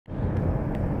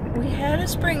We had a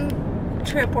spring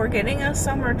trip. We're getting a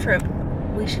summer trip.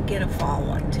 We should get a fall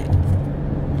one too.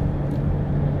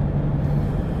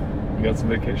 You got some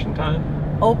vacation time?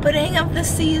 Opening of the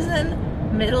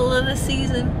season, middle of the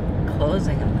season,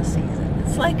 closing of the season.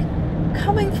 It's like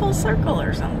coming full circle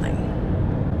or something.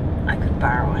 I could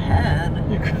borrow a head.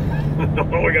 You could.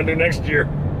 What are we gonna do next year?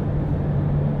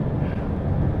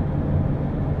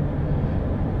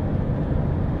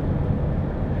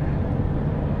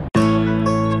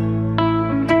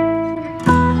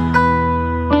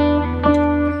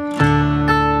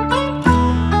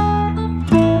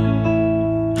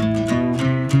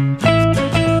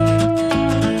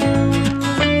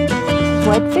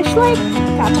 Whitefish Lake.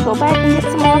 Time to go back and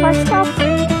get some more of our stuff.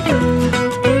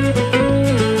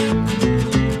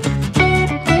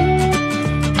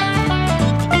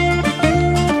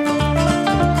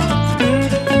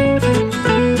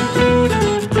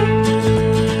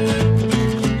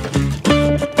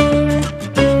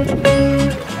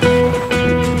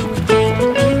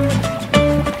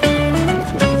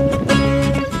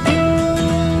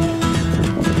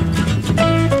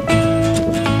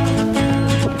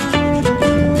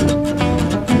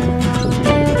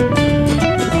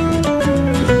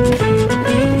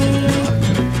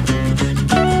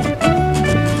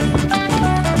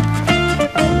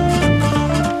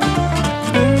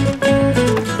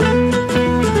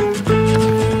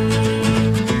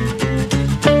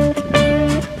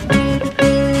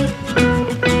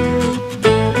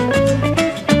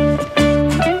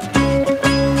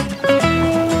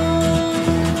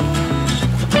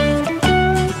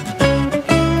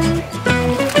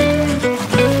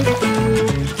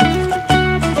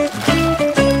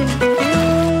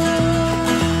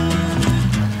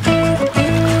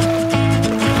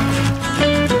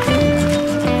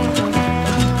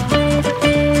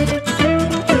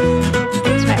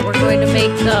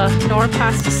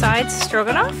 Parkside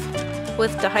stroganoff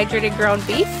with dehydrated ground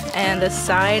beef and a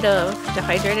side of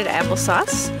dehydrated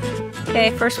applesauce.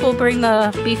 Okay, first we'll bring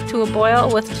the beef to a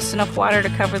boil with just enough water to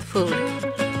cover the food.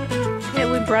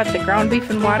 Okay, we brought the ground beef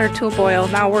and water to a boil.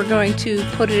 Now we're going to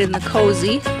put it in the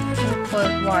cozy. We'll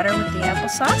put water with the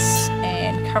applesauce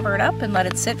and cover it up and let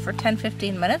it sit for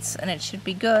 10-15 minutes, and it should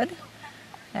be good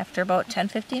after about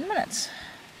 10-15 minutes.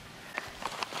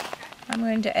 I'm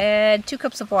going to add 2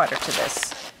 cups of water to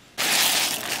this.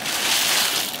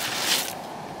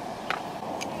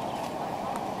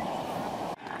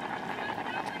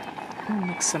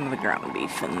 Mix some of the ground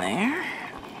beef in there.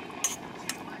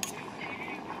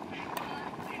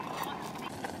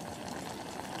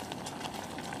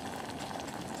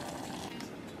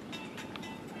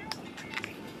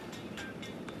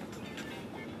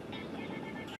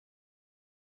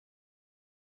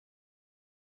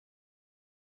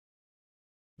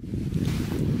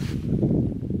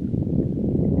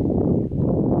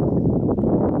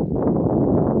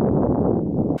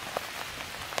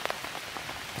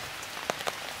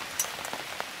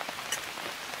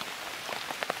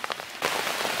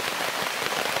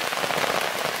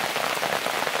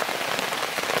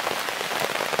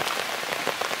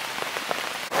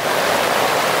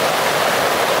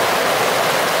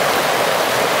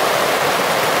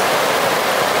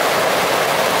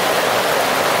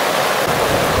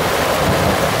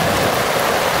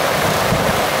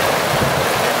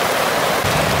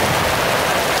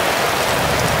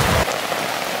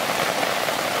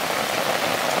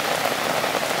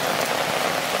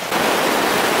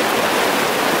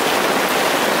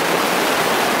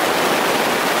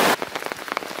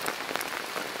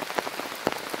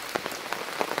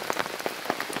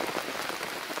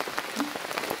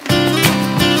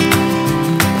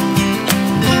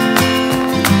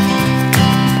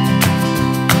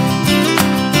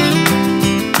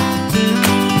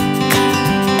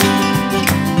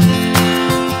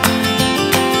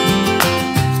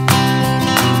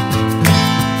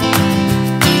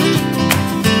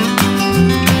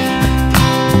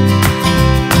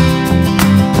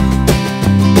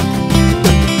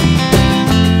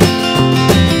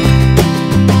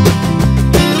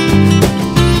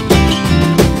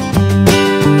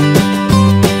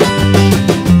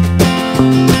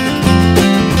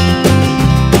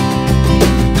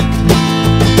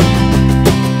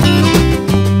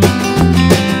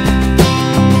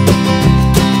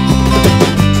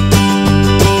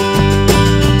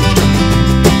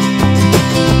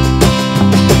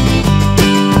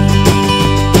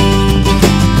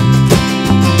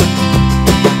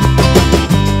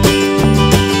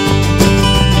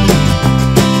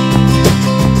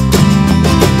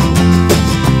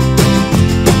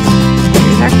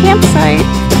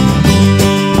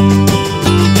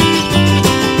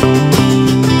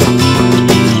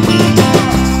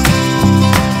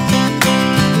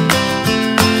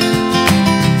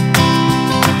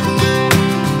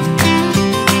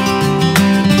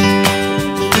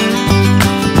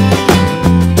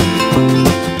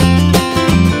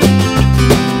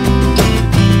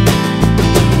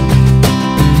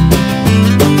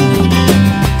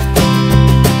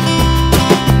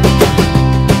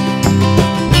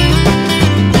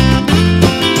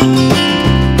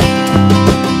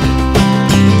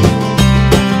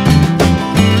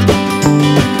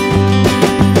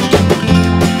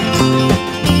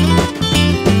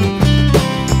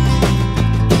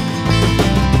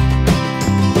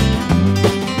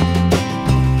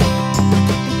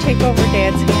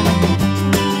 Dad's hammock.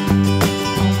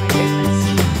 Oh my goodness.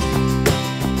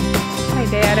 Hi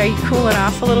Dad, are you cooling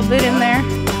off a little bit in there?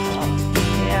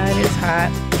 Yeah, it is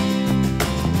hot.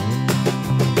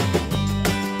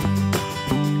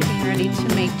 Getting ready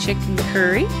to make chicken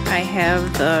curry. I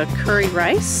have the curry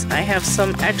rice. I have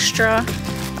some extra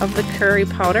of the curry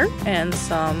powder and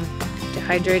some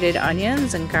dehydrated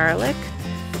onions and garlic.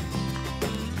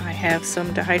 I have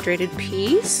some dehydrated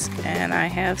peas and I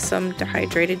have some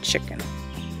dehydrated chicken.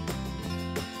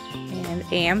 And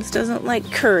Ams doesn't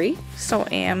like curry, so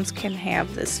Ams can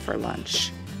have this for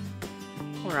lunch.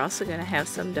 We're also going to have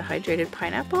some dehydrated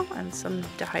pineapple and some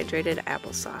dehydrated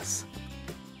applesauce.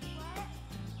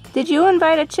 Did you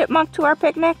invite a chipmunk to our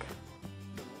picnic?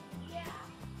 Yeah.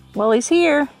 Well, he's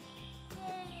here.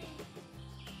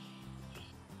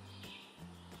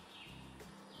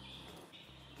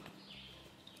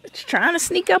 It's trying to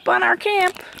sneak up on our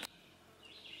camp.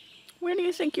 Where do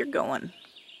you think you're going?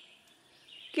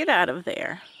 Get out of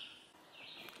there.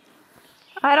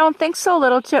 I don't think so,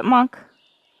 little chipmunk.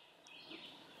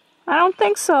 I don't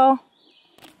think so.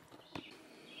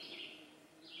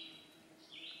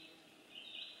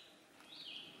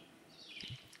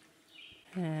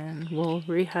 And we'll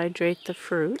rehydrate the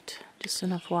fruit. Just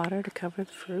enough water to cover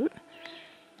the fruit.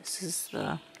 This is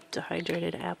the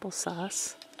dehydrated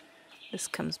applesauce. This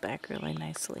comes back really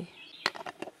nicely.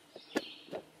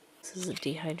 This is a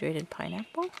dehydrated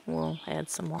pineapple. We'll add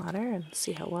some water and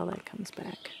see how well that comes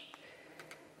back.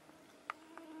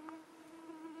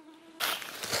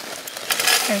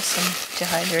 Here's some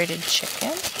dehydrated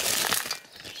chicken.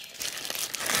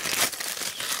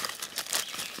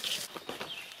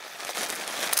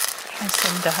 Here's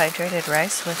some dehydrated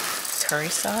rice with curry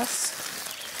sauce.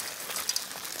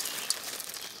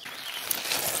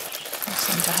 Here's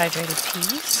some dehydrated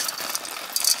peas.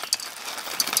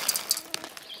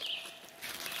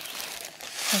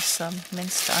 Here's some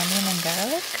minced onion and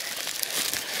garlic.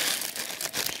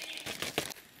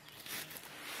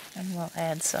 And we'll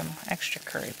add some extra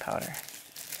curry powder.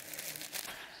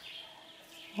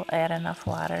 We'll add enough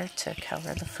water to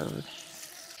cover the food.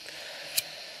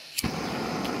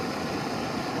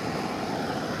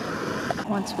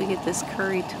 Once we get this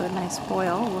curry to a nice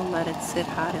boil, we'll let it sit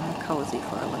hot and cozy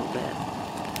for a little bit.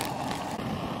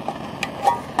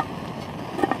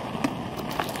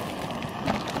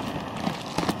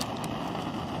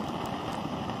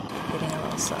 Getting a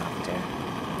little softer.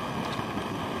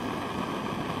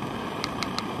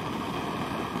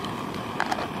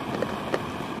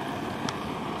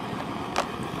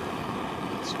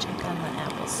 Let's check on the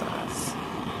applesauce.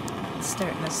 It's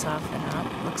starting to soften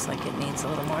up. Looks like it needs a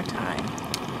little more time.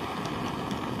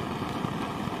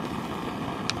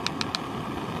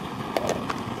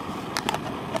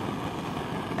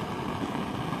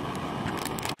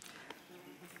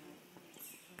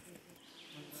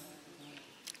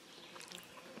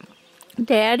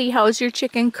 Daddy, how's your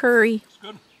chicken curry? It's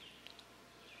good.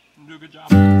 You do a good job.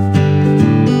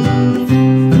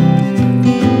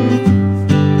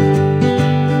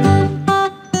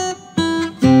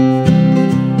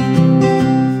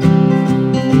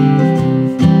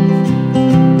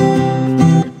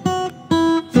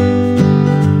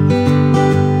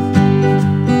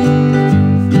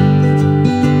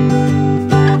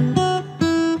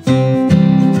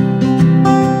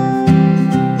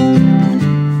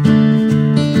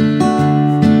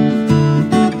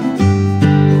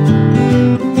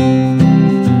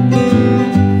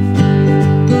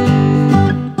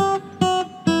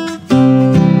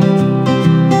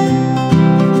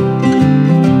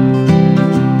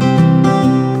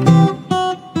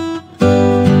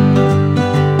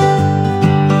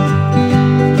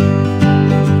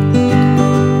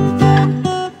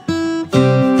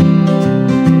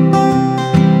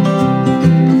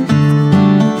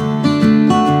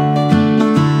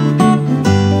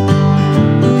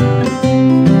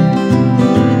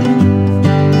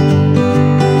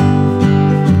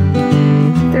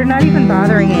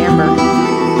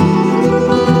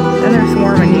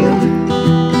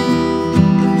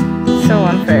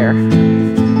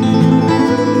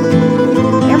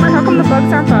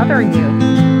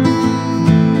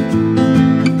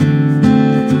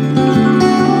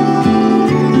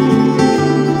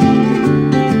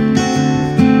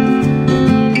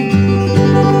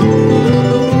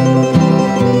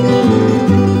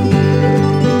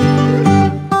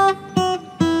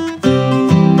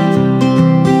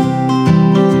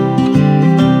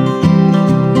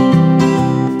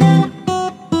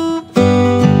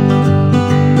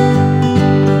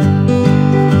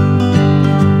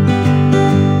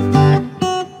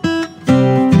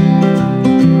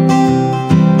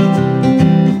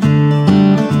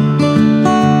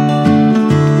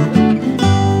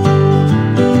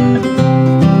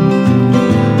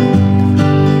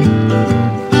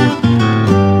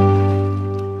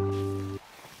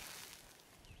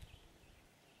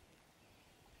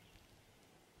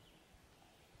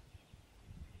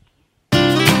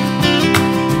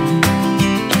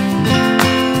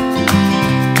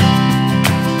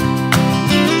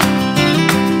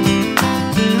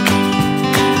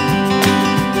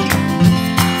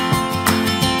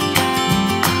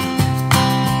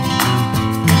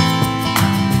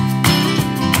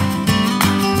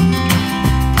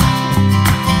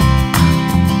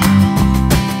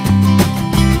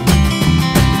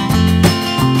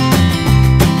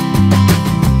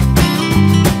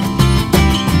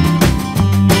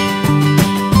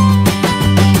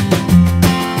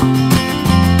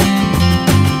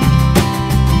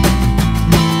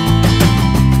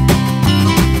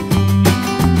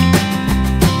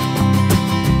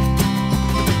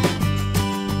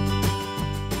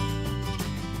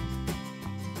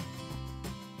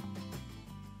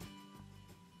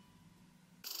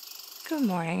 Good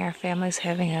morning. Our family's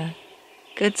having a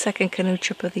good second canoe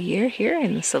trip of the year here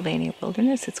in the Sylvania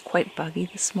Wilderness. It's quite buggy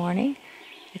this morning.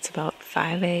 It's about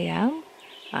 5 a.m.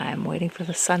 I'm waiting for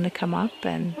the sun to come up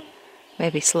and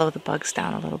maybe slow the bugs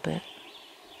down a little bit.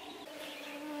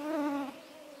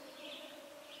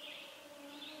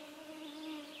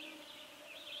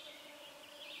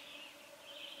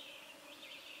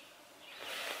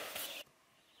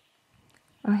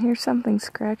 I hear something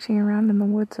scratching around in the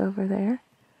woods over there.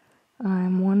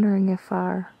 I'm wondering if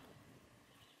our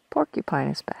porcupine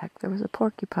is back. There was a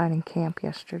porcupine in camp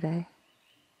yesterday.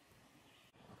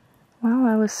 Well,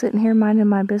 I was sitting here minding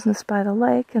my business by the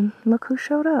lake, and look who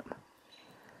showed up.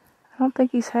 I don't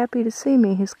think he's happy to see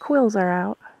me. His quills are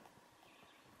out.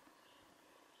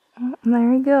 Oh, and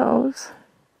there he goes.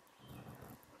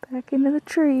 Back into the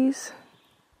trees.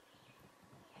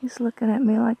 He's looking at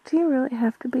me like, do you really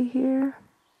have to be here?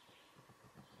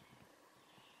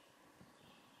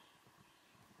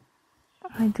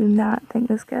 I do not think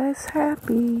this guy's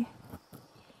happy.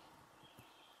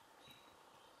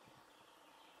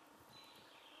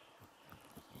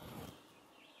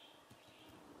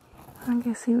 I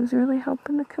guess he was really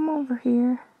hoping to come over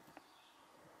here.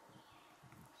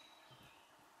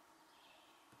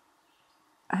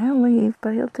 I'll leave,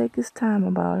 but he'll take his time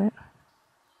about it.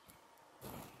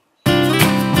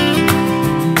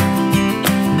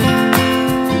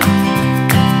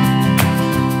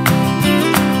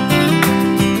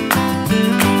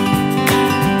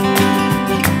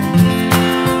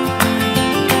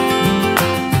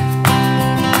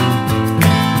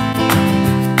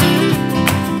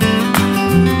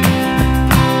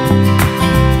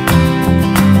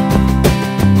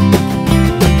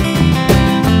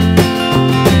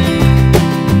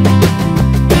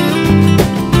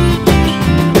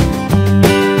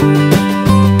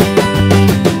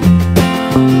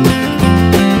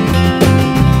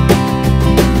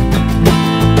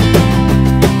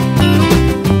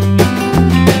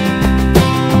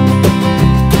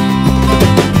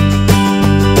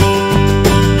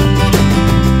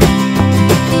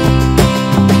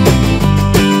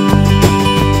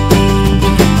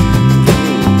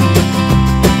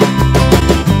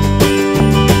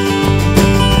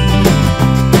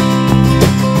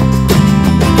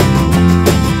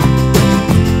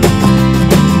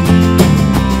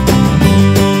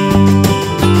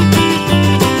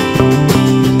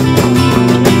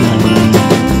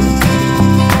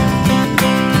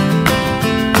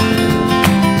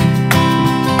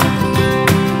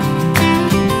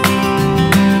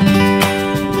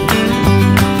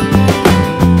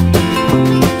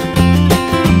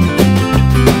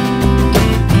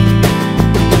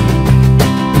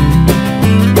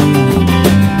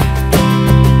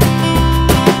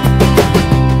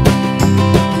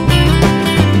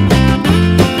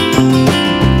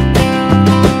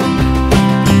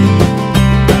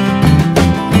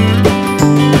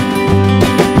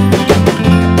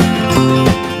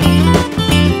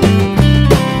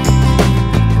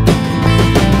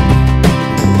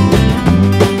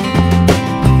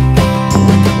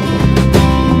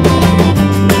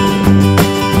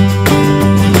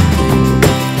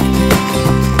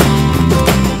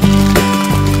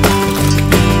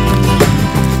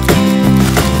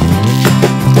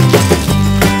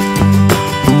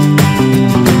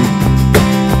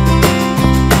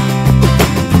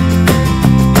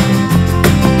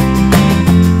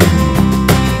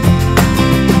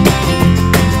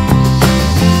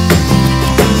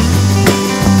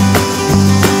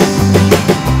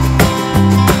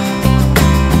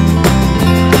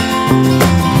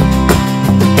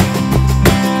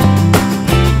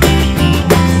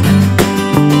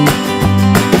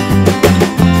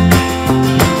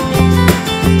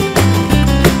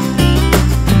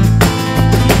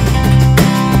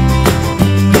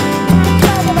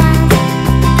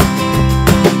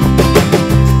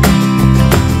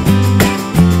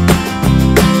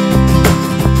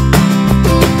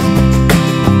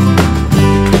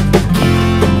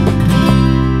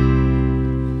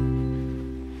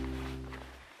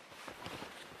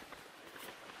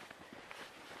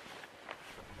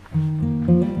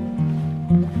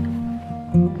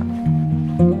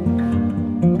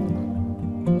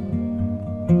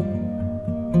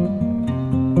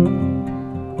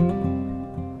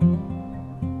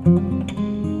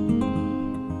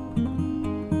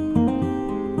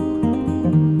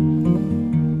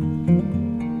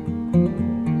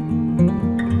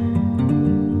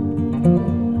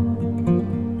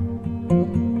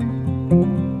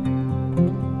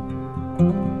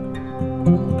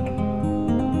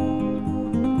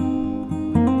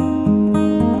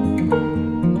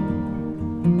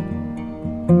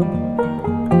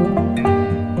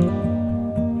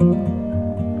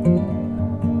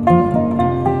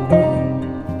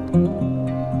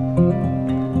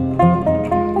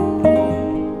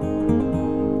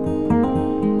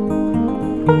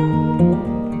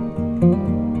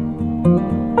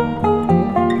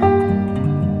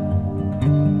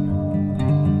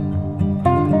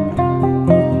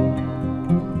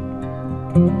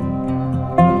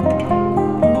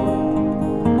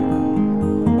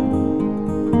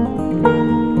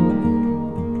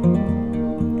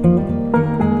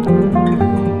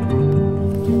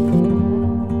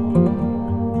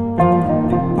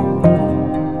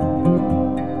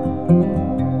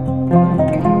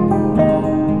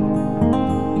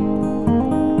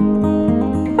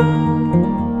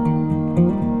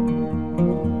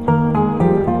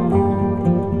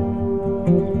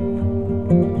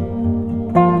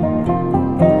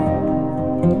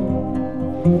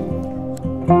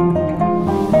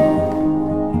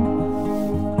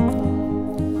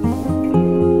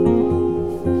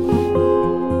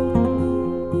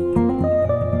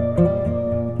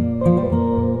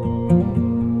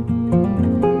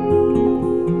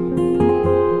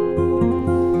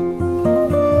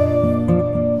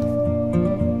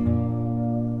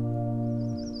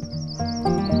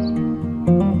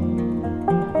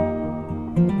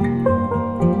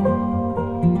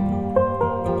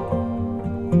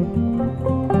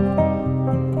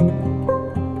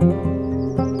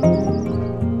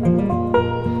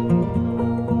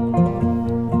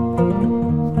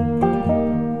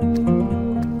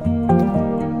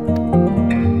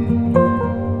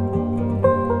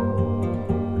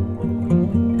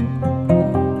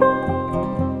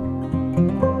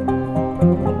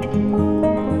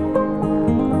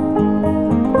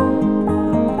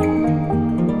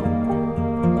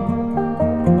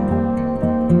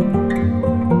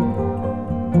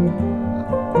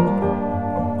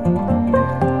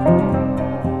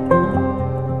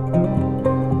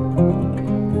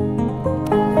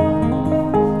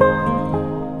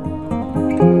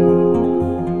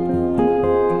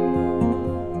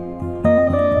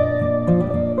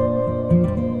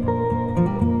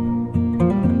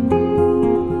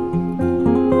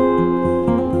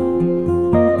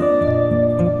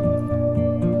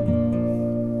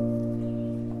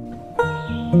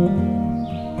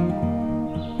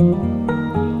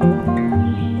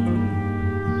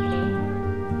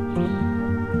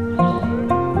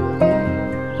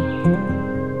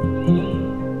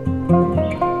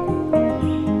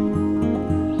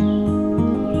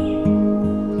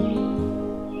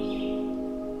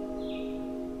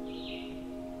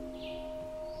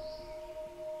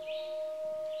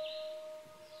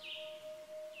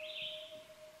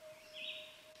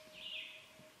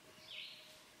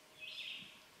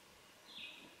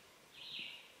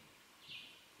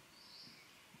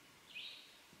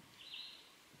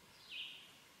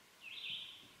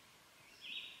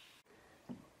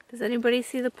 Does anybody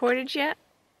see the portage yet?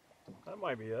 That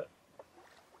might be it.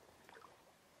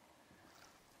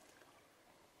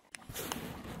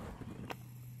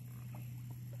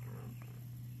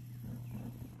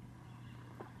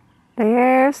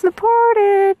 There's the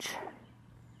portage.